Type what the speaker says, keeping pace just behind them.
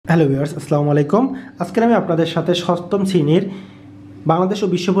Hello viewers, আসসালামু আলাইকুম। আজকে আমি আপনাদের সাথে ষষ্ঠম শ্রেণীর বাংলাদেশ ও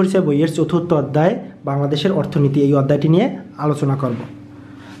বিশ্ব পরিচয় বইয়ের চতুর্থ অধ্যায় বাংলাদেশের অর্থনীতি এই অধ্যায়টি নিয়ে আলোচনা করব।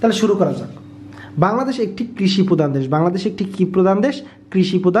 তাহলে শুরু করা যাক। বাংলাদেশ একটি কৃষি প্রধান দেশ। বাংলাদেশ একটি কী প্রধান দেশ?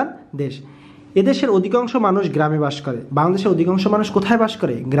 কৃষি প্রধান দেশ। এদেশের অধিকাংশ মানুষ গ্রামে বাস করে। বাংলাদেশের অধিকাংশ মানুষ কোথায় বাস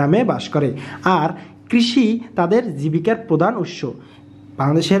করে? গ্রামে বাস করে। আর কৃষি তাদের জীবিকার প্রধান উৎস।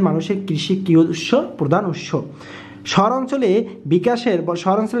 বাংলাদেশের মানুষের কৃষি কী উৎস? প্রধান উৎস। শহরাঞ্চলে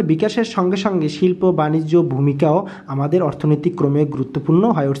বিকাশের সঙ্গে সঙ্গে শিল্প বাণিজ্য ভূমিকাও আমাদের অর্থনৈতিক ক্রমে গুরুত্বপূর্ণ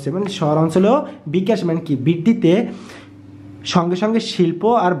হয়ে উঠছে। মানে শহরাঞ্চলেও বিকাশ মানে কি বৃদ্ধিতে সঙ্গে সঙ্গে শিল্প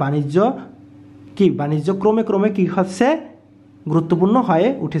আর বাণিজ্য ক্রমে ক্রমে কী হচ্ছে? গুরুত্বপূর্ণ হয়ে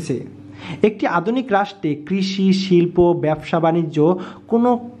উঠেছে। একটি আধুনিক রাষ্ট্রে কৃষি শিল্প ব্যবসা বাণিজ্য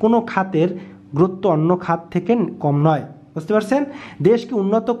কোনো খাতের গুরুত্ব অন্য খাত থেকে কম নয়। বুঝতে পারছেন? দেশকে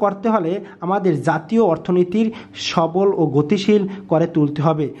উন্নত করতে হলে আমাদের জাতীয় অর্থনীতির সবল ও গতিশীল করে তুলতে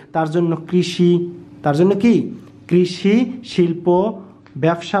হবে। তার জন্য কৃষি শিল্প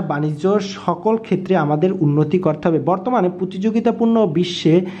ব্যবসা বাণিজ্য সকল ক্ষেত্রে আমাদের উন্নতি করতে হবে। বর্তমানে প্রতিযোগিতাপূর্ণ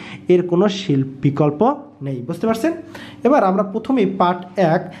বিশ্বে এর কোনো বিকল্প নেই। বুঝতে পারছেন? এবার আমরা প্রথমেই পার্ট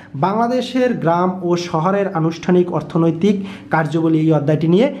 1 বাংলাদেশের গ্রাম ও শহরের আনুষ্ঠানিক অর্থনৈতিক কার্যাবলী এই অধ্যায়টি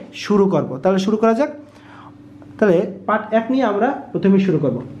নিয়ে শুরু করব। তাহলে শুরু করা যাক। তাহলে পার্ট 1 নিয়ে আমরা প্রথমে শুরু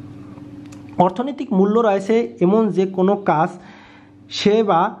করব। অর্থনৈতিক মূল্য রয়েছে এমন যে কোনো কাজ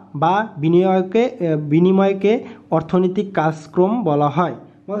সেবা বা বিনিময়কে অর্থনৈতিক কাজক্রম বলা হয়।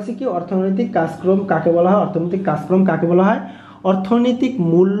 বলছি কি অর্থনৈতিক কাজক্রম কাকে বলা হয়? অর্থনৈতিক কাজক্রম কাকে বলা হয়? অর্থনৈতিক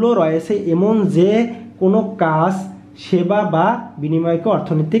মূল্য রয়েছে এমন যে কোনো কাজ সেবা বা বিনিময়কে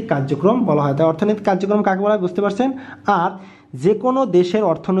অর্থনৈতিক কার্যক্রম বলা হয়। তাই অর্থনৈতিক কার্যক্রম কাকে বলা হয়? বুঝতে পারছেন? আর যে কোনো দেশের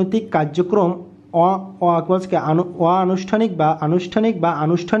অর্থনৈতিক কার্যক্রম অনানুষ্ঠানিক বা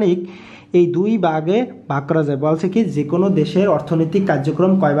আনুষ্ঠানিক এই দুই ভাগে ভাগ করা যায়। বলছে কি যে কোনো দেশের অর্থনৈতিক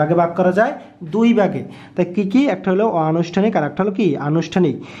কার্যক্রম কয় ভাগে ভাগ করা যায়? দুই ভাগে। তাই কি একটা হলো অনানুষ্ঠানিক আর একটা হলো কি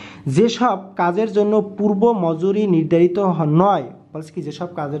আনুষ্ঠানিক। যেসব কাজের জন্য পূর্ব মজুরি নির্ধারিত নয়, বলছে কি যেসব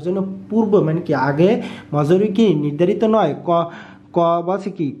কাজের জন্য পূর্ব মানে কি আগে মজুরি কি নির্ধারিত নয়, বলছে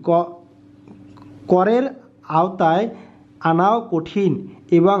কি করের আওতায় আনাও কঠিন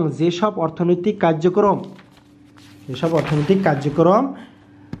এবং যেসব অর্থনৈতিক কার্যক্রম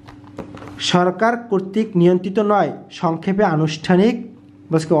সরকার কর্তৃক নিয়ন্ত্রিত নয়, সংক্ষেপে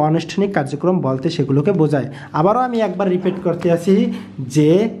অনানুষ্ঠানিক কার্যক্রম বলতে সেগুলোকে বোঝায়। আবারও আমি একবার রিপিট করতে আছি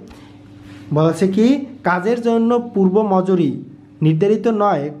যে বলছে কি কাজের জন্য পূর্ব মজুরি নির্ধারিত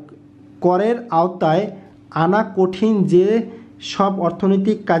নয়, করের আওতায় আনা কঠিন যেসব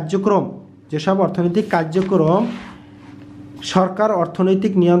অর্থনৈতিক কার্যক্রম সরকার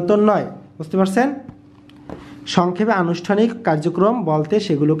অর্থনৈতিক নিয়ন্ত্রণ নয়। বুঝতে পারছেন? সংক্ষেপে আনুষ্ঠানিক কার্যক্রম বলতে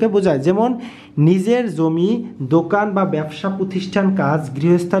সেগুলোকে বোঝায়। যেমন নিজের জমি দোকান বা ব্যবসা প্রতিষ্ঠান কাজ,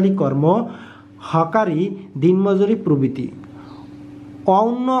 গৃহস্থালী কর্ম, হকারি, দিনমজুরি প্রভৃতি।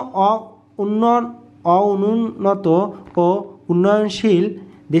 অনুন্নত ও উন্নয়নশীল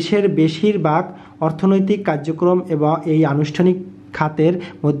দেশের বেশিরভাগ অর্থনৈতিক কার্যক্রম এবং এই আনুষ্ঠানিক খাতের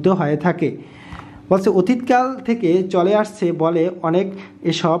মধ্যে হয়ে থাকে। বলছে অতীতকাল থেকে চলে আসছে বলে অনেক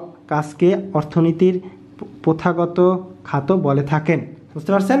এসব কাজকে অর্থনীতির প্রথাগত খাত বলে থাকেন।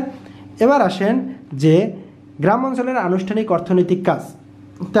 বুঝতে পারছেন? এবার আসেন যে গ্রাম অঞ্চলের আনুষ্ঠানিক অর্থনৈতিক কাজ।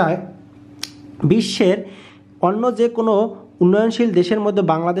 তাই বিশ্বের অন্য যে কোনো উন্নয়নশীল দেশের মধ্যে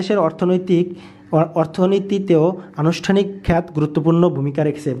বাংলাদেশের অর্থনীতিতেও আনুষ্ঠানিক খাত গুরুত্বপূর্ণ ভূমিকা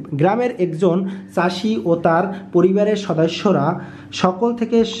রেখেছে। গ্রামের একজন চাষি ও তার পরিবারের সদস্যরা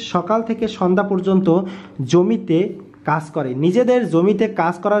সকাল থেকে সন্ধ্যা পর্যন্ত জমিতে কাজ করে। নিজেদের জমিতে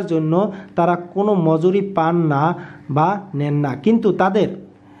কাজ করার জন্য তারা কোনো মজুরি পান না বা নেন না, কিন্তু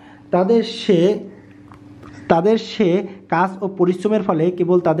তাদের সে কাজ ও পরিশ্রমের ফলে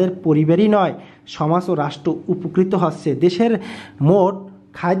কেবল তাদের পরিবারই নয়, সমাজ ও রাষ্ট্র উপকৃত হচ্ছে। দেশের মোট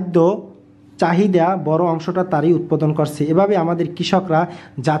খাদ্য চাহিদা বড় অংশটা তারই উৎপাদন করছে। এভাবে আমাদের কৃষকরা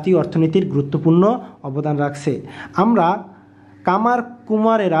জাতীয় অর্থনীতির গুরুত্বপূর্ণ অবদান রাখছে। আমরা কামার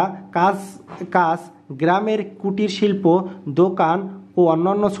কুমারেরা কাজ গ্রামের কুটির শিল্প দোকান ও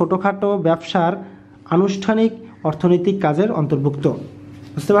অন্যান্য ছোটোখাটো ব্যবসার আনুষ্ঠানিক অর্থনৈতিক কাজের অন্তর্ভুক্ত।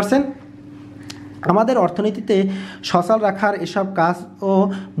 বুঝতে পারছেন? আমাদের অর্থনীতিতে সচল রাখার এসব কাজ ও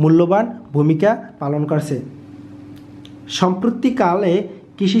মূল্যবান ভূমিকা পালন করছে। সম্প্রতিকালে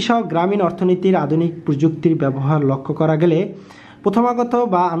কৃষিসহ গ্রামীণ অর্থনীতির আধুনিক প্রযুক্তির ব্যবহার লক্ষ্য করা গেলে প্রথাগত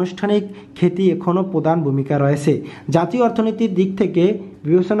বা আনুষ্ঠানিক খ্যাতি এখনও প্রধান ভূমিকা রয়েছে। জাতীয় অর্থনীতির দিক থেকে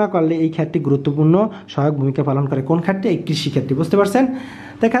বিবেচনা করলে এই খাতটি গুরুত্বপূর্ণ সহায়ক ভূমিকা পালন করে। কোন খাতটি? এই কৃষিক্ষেত্রে। বুঝতে পারছেন?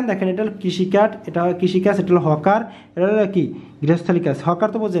 দেখেন এটা হলো কৃষিকাজ, এটা হলো কৃষিকাজ, এটা হলো হকার, এটা হলো কি গৃহস্থলী কাজ। হকার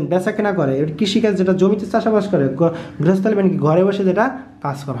তো বোঝেন বেচা কেনা করে, এটা কৃষিকাজ যেটা জমিতে চাষাবাস করে, গৃহস্থলী মানে কি ঘরে বসে যেটা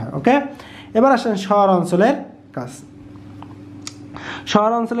কাজ করা হয়। ওকে, এবার আসেন শহর অঞ্চলের কাজ।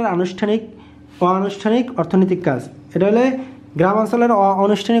 শহর অঞ্চলের আনুষ্ঠানিক অনানুষ্ঠানিক অর্থনৈতিক কাজ। এটা হলে গ্রাম অঞ্চলের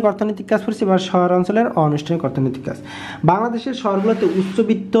অনানুষ্ঠানিক অর্থনৈতিক কাজ পড়ছে, বা শহর অঞ্চলের অনানুষ্ঠানিক অর্থনৈতিক কাজ। বাংলাদেশের শহরগুলোতে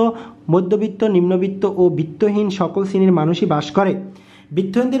উচ্চবিত্ত, মধ্যবিত্ত, নিম্নবিত্ত ও বিত্তহীন সকল শ্রেণীর মানুষই বাস করে।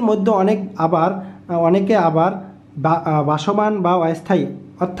 বিত্তহীনদের মধ্যে অনেকে আবার বাসমান বা অস্থায়ী,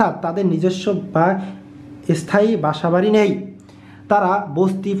 অর্থাৎ তাদের নিজস্ব বা স্থায়ী বাসাবাড়ি নেই। তারা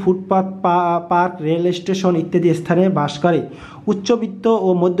বস্তি, ফুটপাত, পার্ক, রেল স্টেশন ইত্যাদি স্থানে বাস করে। উচ্চবিত্ত ও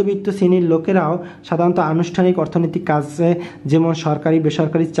মধ্যবিত্ত শ্রেণীর লোকেরাও সাধারণত আনুষ্ঠানিক অর্থনৈতিক কাজে, যেমন সরকারি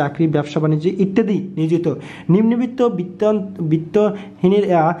বেসরকারি চাকরি, ব্যবসা বাণিজ্য ইত্যাদি নিয়োজিত। নিম্নবিত্ত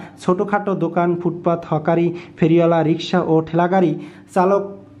বিত্তহীনেরা ছোটোখাটো দোকান, ফুটপাত, হকারি, ফেরিওয়ালা, রিক্সা ও ঠেলাগাড়ি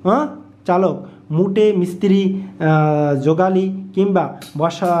চালক, মুটে মিস্ত্রি, যোগালি কিংবা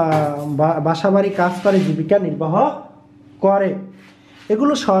বাসাবাড়ি কাজ করে জীবিকা নির্বাহ করে।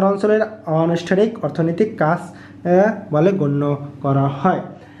 এগুলো শহর অঞ্চলের অনানুষ্ঠানিক অর্থনৈতিক কাজ বলে গণ্য করা হয়।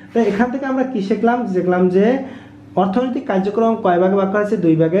 তো এখান থেকে আমরা কি শিখলাম যে অর্থনৈতিক কার্যক্রম কয় ভাগে ভাগ করা আছে?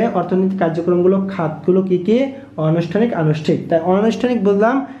 2 ভাগে। অর্থনৈতিক কার্যক্রমগুলো খাতগুলো কি কি? অনানুষ্ঠানিক, আনুষ্ঠানিক। তাই অনানুষ্ঠানিক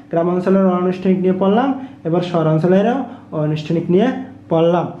বুঝলাম, গ্রাম অঞ্চলের অনানুষ্ঠানিক নিয়ে পড়লাম, এবার শহর অঞ্চলেরও অনানুষ্ঠানিক নিয়ে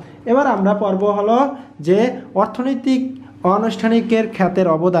পড়লাম। এবার আমরা পর্ব হলো যে অর্থনৈতিক অনানুষ্ঠানিকের খাতের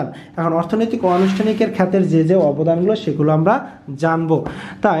অবদান। এখন অর্থনৈতিক অনানুষ্ঠানিকের খাতের যে অবদানগুলো সেগুলো আমরা জানব।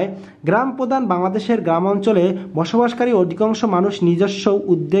 তাই গ্রাম প্রধান বাংলাদেশের গ্রাম অঞ্চলে বসবাসকারী অধিকাংশ মানুষ নিজস্ব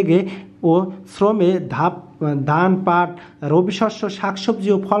উদ্যোগে ও শ্রমে ধান, পাট, রবি শস্য, শাকসবজি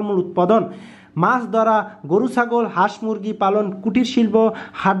ও ফলমূল উৎপাদন, মাছ ধরা, গরু ছাগল, হাঁস মুরগি পালন, কুটির শিল্প,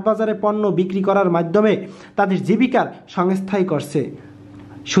 হাটবাজারে পণ্য বিক্রি করার মাধ্যমে তাদের জীবিকার সংস্থান করছে।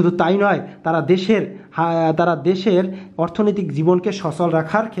 শুধু তাই নয়, তারা দেশের অর্থনৈতিক জীবনকে সচল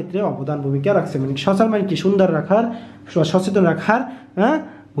রাখার ক্ষেত্রে অবদান ভূমিকা রাখছে। মানে সচল মানে কি? সুন্দর রাখার, সচেতন রাখার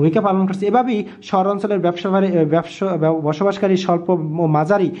ভূমিকা পালন করছে। এভাবেই শহর অঞ্চলের বসবাসকারী স্বল্প ও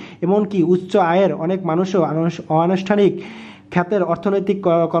মাঝারি এমনকি উচ্চ আয়ের অনেক মানুষও অনানুষ্ঠানিক খাতের অর্থনৈতিক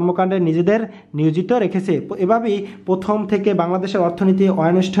কর্মকাণ্ডে নিজেদের নিয়োজিত রেখেছে। এভাবেই প্রথম থেকে বাংলাদেশের অর্থনীতি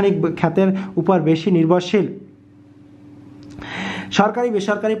অনানুষ্ঠানিক খাতের উপর বেশি নির্ভরশীল। সরকারি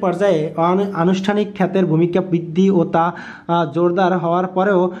বেসরকারি পর্যায়ে আনুষ্ঠানিক খাতের ভূমিকা বৃদ্ধি ও তা জোরদার হওয়ার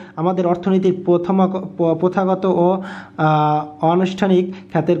পরেও আমাদের অর্থনীতির প্রথাগত ও অনানুষ্ঠানিক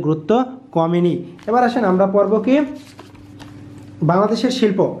খাতের গুরুত্ব কমেনি। এবার আসেন আমরা পড়ব কি? বাংলাদেশের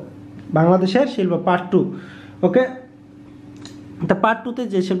শিল্প পার্ট 2। ওকে, তা পার্ট 2তে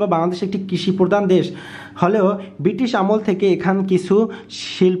যে শিল্প, বাংলাদেশ একটি কৃষি প্রধান দেশ হলেও ব্রিটিশ আমল থেকে এখান কিছু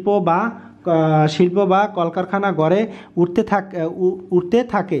শিল্প বা কলকারখানা গড়ে উঠতে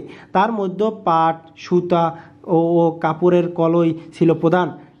থাকে। তার মধ্যে পাট, সুতা ও কাপড়ের কলই ছিল প্রধান।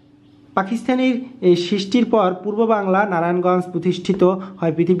 পাকিস্তানের এই সৃষ্টির পর পূর্ব বাংলা নারায়ণগঞ্জ প্রতিষ্ঠিত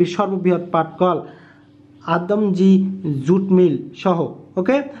হয় পৃথিবীর সর্ববৃহৎ পাটকল, আদমজি জুট মিল সহ।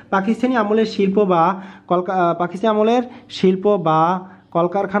 ওকে, পাকিস্তানি আমলের শিল্প বা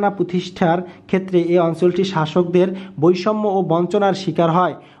কলকারখানা প্রতিষ্ঠার ক্ষেত্রে এই অঞ্চলটি শাসকদের বৈষম্য ও বঞ্চনার শিকার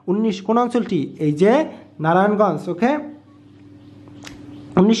হয়। কোন অঞ্চলটি? এই যে নারায়ণগঞ্জ। ওকে,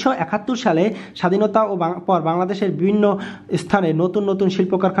 1971 সালে স্বাধীনতা পর বাংলাদেশের বিভিন্ন স্থানে নতুন নতুন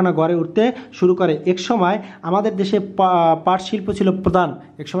শিল্প কারখানা গড়ে উঠতে শুরু করে। এক সময় আমাদের দেশে পাট শিল্প ছিল প্রধান।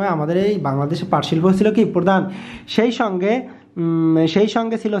 আমাদের এই বাংলাদেশে পাট শিল্প ছিল কি প্রধান। সেই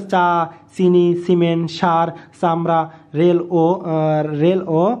সঙ্গে ছিল চা, চিনি, সিমেন্ট, সার, চামড়া, রেল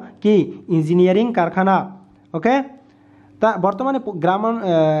ও কি ইঞ্জিনিয়ারিং কারখানা। ওকে, তা বর্তমানে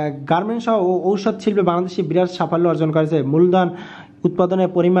গার্মেন্টস ও ঔষধ শিল্পে বাংলাদেশে বিরাট সাফল্য অর্জন করেছে। মূলধন, উৎপাদনের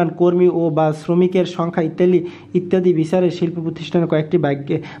পরিমাণ, কর্মী ও বা শ্রমিকের সংখ্যা ইত্যাদি বিচারে শিল্প প্রতিষ্ঠানের কয়েকটি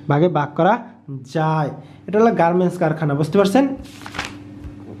ভাগে ভাগ করা যায়। এটা হলো গার্মেন্টস কারখানা। বুঝতে পারছেন?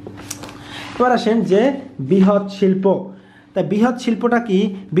 এবার আসেন যে বৃহৎ শিল্প। তা বৃহৎ শিল্পটা কি?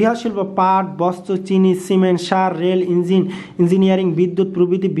 বৃহৎ শিল্প পাট, বস্ত্র, চিনি, সিমেন্ট, সার, রেল, ইঞ্জিনিয়ারিং, বিদ্যুৎ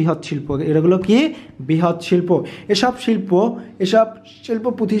প্রভৃতি বৃহৎ শিল্প। এগুলো কি? বৃহৎ শিল্প। এসব শিল্প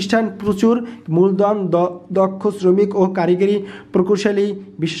প্রতিষ্ঠান প্রচুর মূলধন, দক্ষ শ্রমিক ও কারিগরি প্রকৌশলী,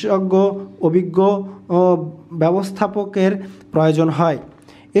 বিশেষজ্ঞ, অভিজ্ঞ ব্যবস্থাপকের প্রয়োজন হয়।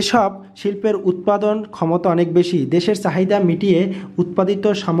 এসব শিল্পের উৎপাদন ক্ষমতা অনেক বেশি। দেশের চাহিদা মিটিয়ে উৎপাদিত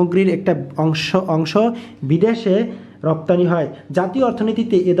সামগ্রীর একটা অংশ বিদেশে রপ্তানি হয়। জাতীয়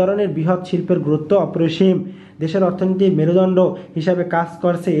অর্থনীতিতে এ ধরনের বৃহৎ শিল্পের গুরুত্ব অপরিসীম। দেশের অর্থনীতির মেরুদণ্ড হিসাবে কাজ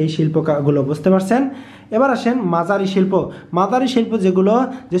করছে এই শিল্পগুলো, বুঝতে পারছেন। এবার আসেন মাঝারি শিল্প। মাঝারি শিল্প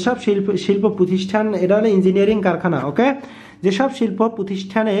যেসব শিল্প প্রতিষ্ঠান, এটা হলো ইঞ্জিনিয়ারিং কারখানা, ওকে। যেসব শিল্প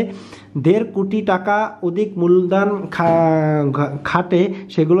প্রতিষ্ঠানে 1.5 কোটি টাকা অধিক মূলধন খাটে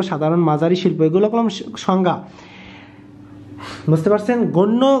সেগুলো সাধারণ মাঝারি শিল্প। এগুলো কোনো সংজ্ঞা, বুঝতে পারছেন।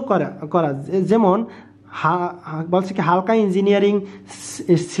 গণ্য করা যেমন বলছে কি হালকা ইঞ্জিনিয়ারিং,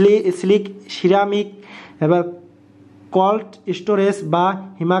 স্লিক, সিরামিক, এবার কোল্ড স্টোরেজ বা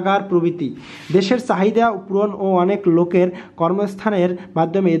হিমাগার প্রভৃতি। দেশের চাহিদা পূরণ ও অনেক লোকের কর্মস্থানের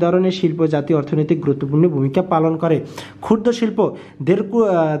মাধ্যমে এ ধরনের শিল্প জাতীয় অর্থনৈতিক গুরুত্বপূর্ণ ভূমিকা পালন করে। ক্ষুদ্র শিল্প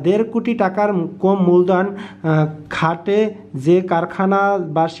 1.5 কোটি টাকার কম মূলধন খাটে যে কারখানা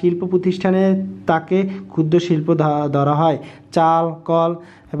বা শিল্প প্রতিষ্ঠানে তাকে ক্ষুদ্র শিল্প ধরা হয়। চাল কল,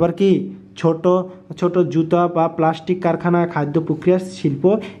 এবার কি ছোট ছোট জুতা বা প্লাস্টিক কারখানা, খাদ্য প্রক্রিয়া শিল্প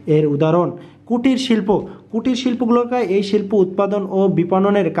এর উদাহরণ। কুটির শিল্প। কুটির শিল্পগুলোকে এই শিল্প উৎপাদন ও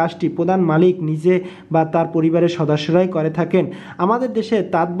বিপণনের কাজটি প্রধান মালিক নিজে বা তার পরিবারের সদস্যরাই করে থাকেন। আমাদের দেশে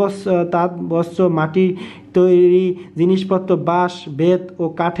তাঁত বস্ত্র, মাটির তৈরি জিনিসপত্র, বাঁশ, বেত ও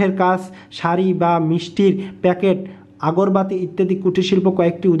কাঠের কাজ, শাড়ি বা মিষ্টির প্যাকেট, আগরবাতি ইত্যাদি কুটির শিল্প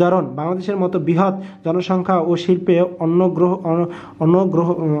কয়েকটি উদাহরণ। বাংলাদেশের মতো বৃহৎ জনসংখ্যা ও শিল্পে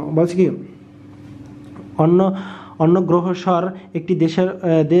অন্নগ্রহসর একটি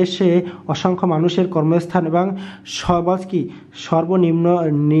দেশে অসংখ্য মানুষের কর্মস্থান এবং সর্বনিম্ন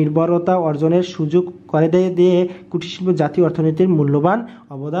নির্ভরতা অর্জনের সুযোগ করে দিয়ে কুটির শিল্প জাতীয় অর্থনীতির মূল্যবান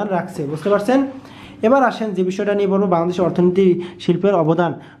অবদান রাখছে, বুঝতে পারছেন। এবার আসেন যে বিষয়টা নিয়ে বলবো, বাংলাদেশের অর্থনীতি শিল্পের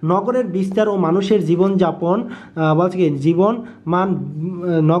অবদান। নগরের বিস্তার ও মানুষের জীবনযাপন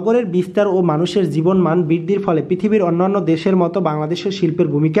নগরের বিস্তার ও মানুষের জীবনমান বৃদ্ধির ফলে পৃথিবীর অন্যান্য দেশের মতো বাংলাদেশের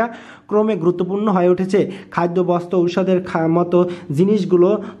শিল্পের ভূমিকা ক্রমে গুরুত্বপূর্ণ হয়ে উঠেছে। খাদ্য, বস্ত্র, ঔষধের মতো জিনিসগুলো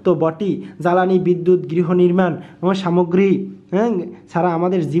তো বটেই, জ্বালানি, বিদ্যুৎ, গৃহ নির্মাণ এবং সামগ্রী ছাড়া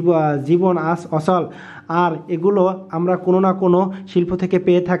আমাদের জীবন অচল। আর এগুলো আমরা কোনো না কোনো শিল্প থেকে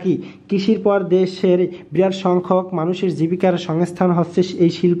পেয়ে থাকি। কৃষির পর দেশের বিরাট সংখ্যক মানুষের জীবিকার সংস্থান হচ্ছে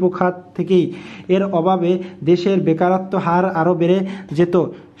এই শিল্প খাত থেকেই। এর অভাবে দেশের বেকারত্ব হার আরও বেড়ে যেত।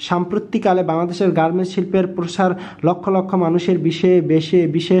 সাম্প্রতিককালে বাংলাদেশের গার্মেন্টস শিল্পের প্রসার লক্ষ লক্ষ মানুষের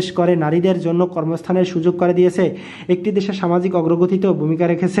বিশেষ করে নারীদের জন্য কর্মস্থানের সুযোগ করে দিয়েছে, একটি দেশের সামাজিক অগ্রগতিতেও ভূমিকা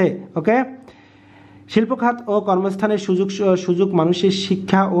রেখেছে, ওকে। শিল্প খাত ও কর্মস্থানের সুযোগ মানুষের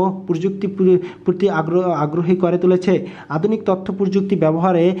শিক্ষা ও প্রযুক্তি প্রতি আগ্রহী করে তুলেছে। আধুনিক তথ্য প্রযুক্তি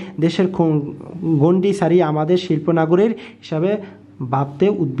ব্যবহারে দেশের গণ্ডি ছাড়িয়ে আমাদের শিল্প নাগরিক হিসাবে ভাবতে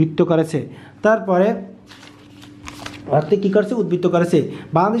উদ্বুদ্ধ করেছে। তারপরে উদ্বুদ্ধ করেছে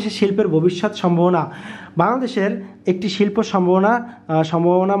বাংলাদেশের শিল্পের ভবিষ্যৎ সম্ভাবনা। বাংলাদেশের একটি শিল্প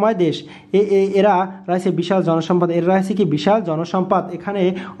সম্ভাবনাময় দেশ। এরা রয়েছে বিশাল জনসম্পদ। এখানে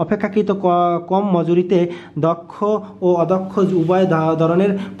অপেক্ষাকৃত কম মজুরিতে দক্ষ ও অদক্ষ উভয়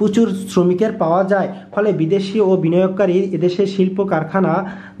ধরনের প্রচুর শ্রমিকের পাওয়া যায়। ফলে বিদেশি ও বিনিয়োগকারী এদেশের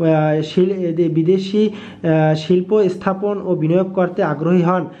বিদেশি শিল্প স্থাপন ও বিনিয়োগ করতে আগ্রহী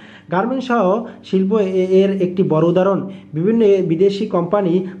হন। গার্মেন্টস সহ শিল্প এর একটি বড় উদাহরণ। বিভিন্ন বিদেশি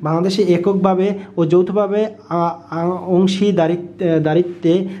কোম্পানি বাংলাদেশে এককভাবে ও যৌথভাবে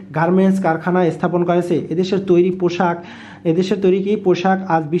অংশীদারিত্বে গার্মেন্টস কারখানা স্থাপন করেছে। এদেশের তৈরি পোশাক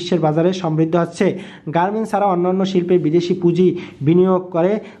আজ বিশ্বের বাজারে সমৃদ্ধ হচ্ছে। গার্মেন্টস ছাড়া অন্যান্য শিল্পে বিদেশি পুঁজি বিনিয়োগ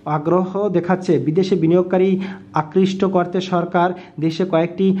করে আগ্রহ দেখাচ্ছে। বিদেশি বিনিয়োগকারী আকৃষ্ট করতে সরকার দেশে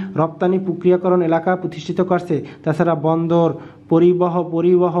কয়েকটি রপ্তানি প্রক্রিয়াকরণ এলাকা প্রতিষ্ঠিত করছে। তাছাড়া বন্দর,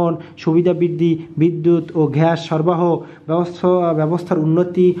 পরিবহন সুবিধা বৃদ্ধি, বিদ্যুৎ ও গ্যাস সরবরাহ ব্যবস্থার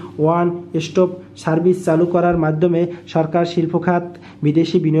উন্নতি, ওয়ান স্টপ সার্ভিস চালু করার মাধ্যমে সরকার শিল্প খাত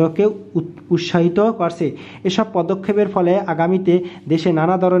বিদেশি বিনিয়োগকে উৎসাহিত করছে। এসব পদক্ষেপের ফলে আগামীতে দেশে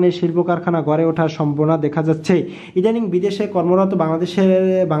নানা ধরনের শিল্প কারখানা গড়ে ওঠার সম্ভাবনা দেখা যাচ্ছে। ইদানিং বিদেশে কর্মরত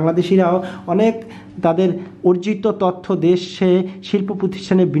বাংলাদেশিরাও অনেক তাদের অর্জিত তথ্য দেশে শিল্প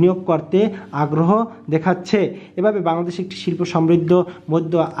প্রতিষ্ঠানে বিনিয়োগ করতে আগ্রহ দেখাচ্ছে। এভাবে বাংলাদেশ একটি শিল্প সমৃদ্ধ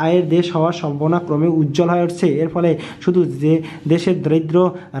মধ্য আয়ের দেশ হওয়ার সম্ভাবনা ক্রমে উজ্জ্বল হয়ে উঠছে। এর ফলে শুধু যে দেশের দরিদ্র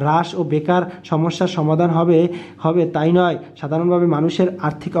হ্রাস ও বেকার সমস্যার সমাধান হবে তাই নয়, সাধারণভাবে মানুষের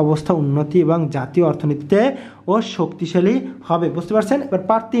আর্থিক অবস্থা উন্নতি এবং জাতীয় অর্থনীতিতে ও শক্তিশালী হবে, বুঝতে পারছেন। এবার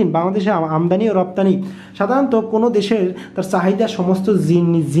পার্ট 3, বাংলাদেশের আমদানি ও রপ্তানি। সাধারণত কোনো দেশের তার চাহিদা সমস্ত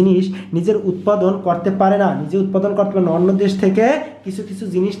জিনিস নিজের উৎপাদন করতে পারে না। নিজে উৎপাদন করতে পারে না, অন্য দেশ থেকে কিছু কিছু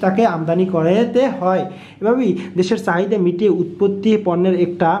জিনিস তাকে আমদানি করতে হয়। এভাবেই দেশের চাহিদা মিটিয়ে উৎপত্তি পণ্যের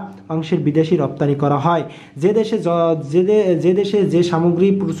একটা অংশের বিদেশি রপ্তানি করা হয়। যে দেশে যে সামগ্রী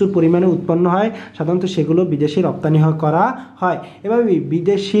প্রচুর পরিমাণে উৎপন্ন হয় সাধারণত সেগুলো বিদেশে রপ্তানি করা হয়। এভাবেই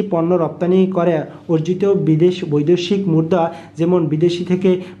বিদেশি পণ্য রপ্তানি করে অর্জিত বৈদেশিক মুদ্রা যেমন বিদেশি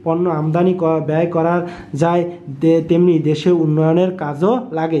থেকে পণ্য আমদানি ব্যয় করা যায়, তেমনি দেশের উন্নয়নের কাজও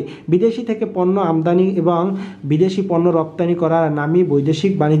লাগে। বিদেশি থেকে পণ্য আমদানি এবং বিদেশি পণ্য রপ্তানি করার নামই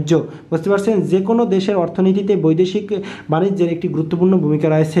বৈদেশিক বাণিজ্য। বুঝতে পারছেন, যে কোনো দেশের অর্থনীতিতে বৈদেশিক বাণিজ্যের একটি গুরুত্বপূর্ণ ভূমিকা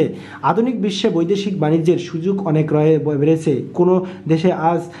রয়েছে। আধুনিক বিশ্বে বৈদেশিক বাণিজ্যের সুযোগ অনেক বেড়েছে। কোনো দেশে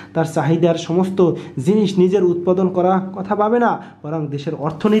আজ তার চাহিদার সমস্ত জিনিস নিজের উৎপাদন করা কথা ভাবে না, বরং দেশের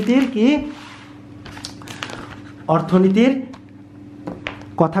অর্থনীতির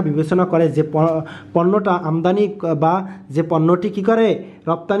কথা বিবেচনা করে যে পণ্যটা আমদানি বা যে পণ্যটি কী করে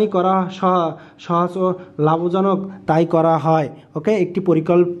রপ্তানি করা সহজ ও লাভজনক তাই করা হয়। ওকে, একটি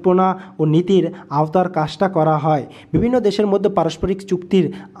পরিকল্পনা ও নীতির আওতার কাজটা করা হয়। বিভিন্ন দেশের মধ্যে পারস্পরিক চুক্তির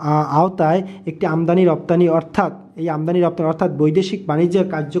আওতায় একটি আমদানি রপ্তানি অর্থাৎ বৈদেশিক বাণিজ্যের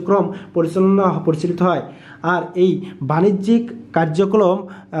কার্যক্রম পরিচালিত হয়। আর এই বাণিজ্যিক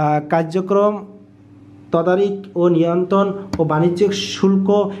কার্যক্রম তদারকি ও নিয়ন্ত্রণ ও বাণিজ্যিক শুল্ক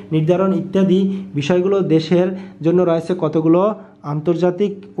নির্ধারণ ইত্যাদি বিষয়গুলো দেশের জন্য রয়েছে কতগুলো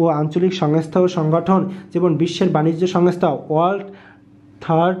আন্তর্জাতিক ও আঞ্চলিক সংস্থা ও সংগঠন, যেমন বিশ্বের বাণিজ্য সংস্থা, ওয়ার্ল্ড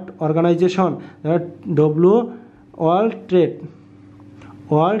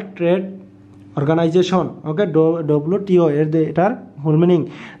ট্রেড অর্গানাইজেশন, ওকে, WTO এটার ফুল মিনিং।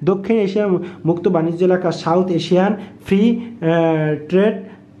 দক্ষিণ এশিয়ার মুক্ত বাণিজ্য এলাকা, south Asian free trade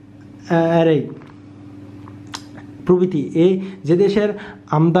area প্রভৃতি। এই যে দেশের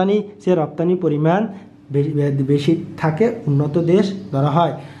আমদানি সে রপ্তানি পরিমাণ বেশি থাকে উন্নত দেশ ধরা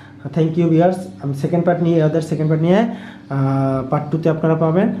হয়। Thank you viewers. আমি সেকেন্ড পার্ট নিয়ে পার্ট 2তে আপনারা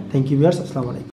পাবেন। থ্যাংক ইউ ভিউয়ার্স, আসসালামু আলাইকুম।